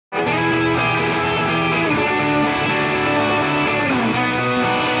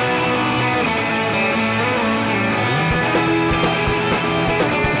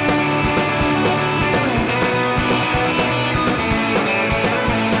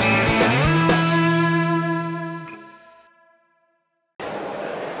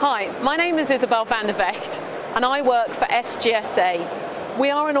Hi, my name is Isobel van der Vegt and I work for SGSA. We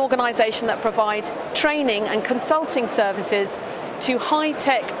are an organisation that provides training and consulting services to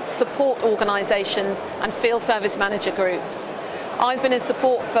high-tech support organisations and field service manager groups. I've been in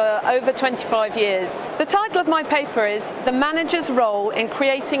support for over 25 years. The title of my paper is The Manager's Role in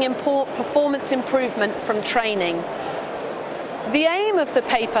Creating Performance Improvement from Training. The aim of the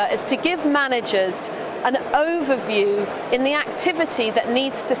paper is to give managers an overview in the activity that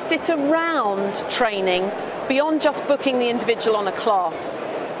needs to sit around training beyond just booking the individual on a class.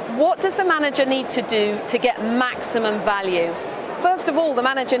 What does the manager need to do to get maximum value? First of all, the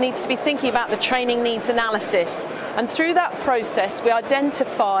manager needs to be thinking about the training needs analysis, and through that process we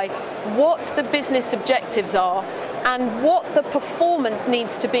identify what the business objectives are and what the performance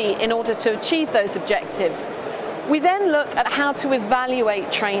needs to be in order to achieve those objectives. We then look at how to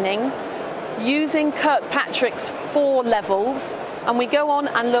evaluate training using Kirkpatrick's 4 levels, and we go on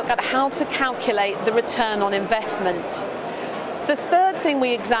and look at how to calculate the return on investment. The third thing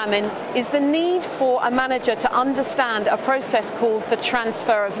we examine is the need for a manager to understand a process called the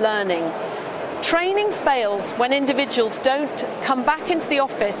transfer of learning. Training fails when individuals don't come back into the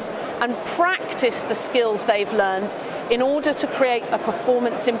office and practice the skills they've learned in order to create a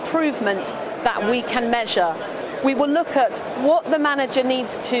performance improvement that we can measure. We will look at what the manager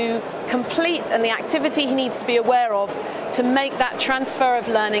needs to complete and the activity he needs to be aware of to make that transfer of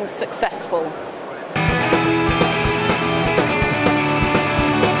learning successful.